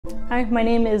Hi, my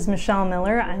name is Michelle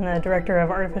Miller. I'm the Director of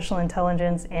Artificial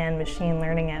Intelligence and Machine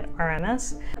Learning at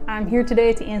RMS. I'm here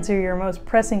today to answer your most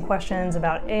pressing questions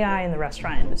about AI in the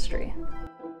restaurant industry.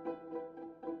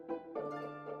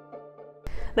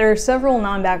 There are several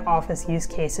non-back office use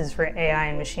cases for AI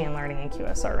and machine learning in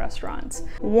QSR restaurants.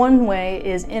 One way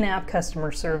is in-app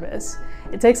customer service.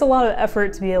 It takes a lot of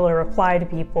effort to be able to reply to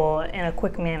people in a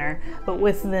quick manner, but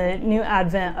with the new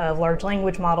advent of large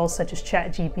language models such as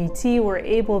ChatGPT, we're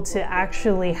able to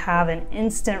actually have an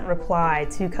instant reply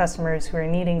to customers who are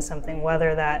needing something,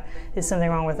 whether that is something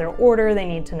wrong with their order, they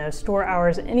need to know store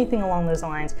hours, anything along those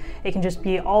lines. It can just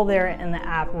be all there in the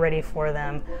app ready for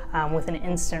them with an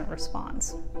instant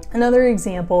response. Another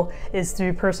example is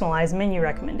through personalized menu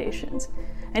recommendations.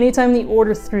 Anytime you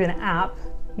order through an app,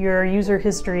 your user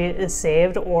history is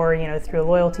saved, or through a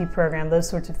loyalty program, those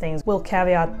sorts of things. We'll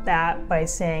caveat that by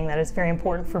saying that it's very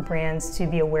important for brands to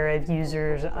be aware of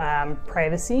users'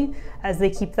 privacy as they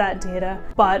keep that data.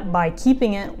 But by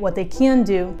keeping it, what they can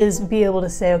do is be able to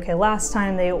say, okay, last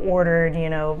time they ordered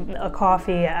a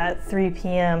coffee at 3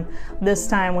 p.m. This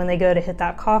time when they go to hit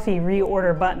that coffee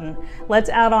reorder button, let's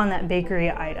add on that bakery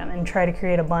item and try to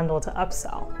create a bundle to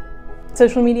upsell.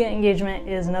 Social media engagement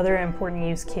is another important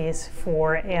use case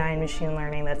for AI and machine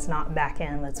learning that's not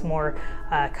back-end, that's more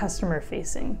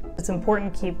customer-facing. It's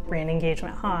important to keep brand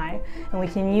engagement high, and we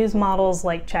can use models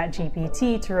like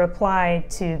ChatGPT to reply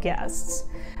to guests.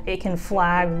 It can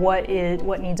flag what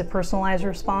needs a personalized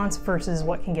response versus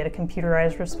what can get a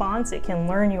computerized response. It can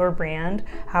learn your brand.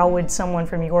 How would someone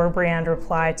from your brand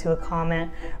reply to a comment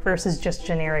versus just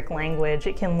generic language?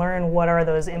 It can learn what are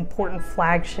those important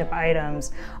flagship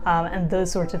items and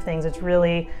those sorts of things. It's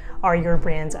really are your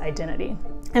brand's identity.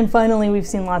 And finally, we've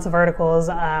seen lots of articles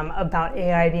about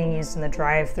AI being used in the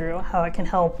drive-thru, how it can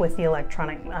help with the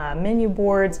electronic menu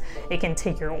boards, it can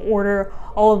take your order.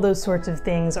 All of those sorts of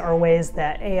things are ways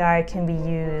that AI can be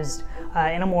used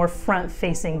in a more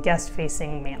front-facing,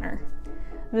 guest-facing manner.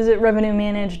 Visit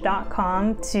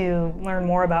revenuemanage.com to learn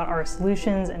more about our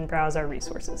solutions and browse our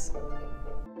resources.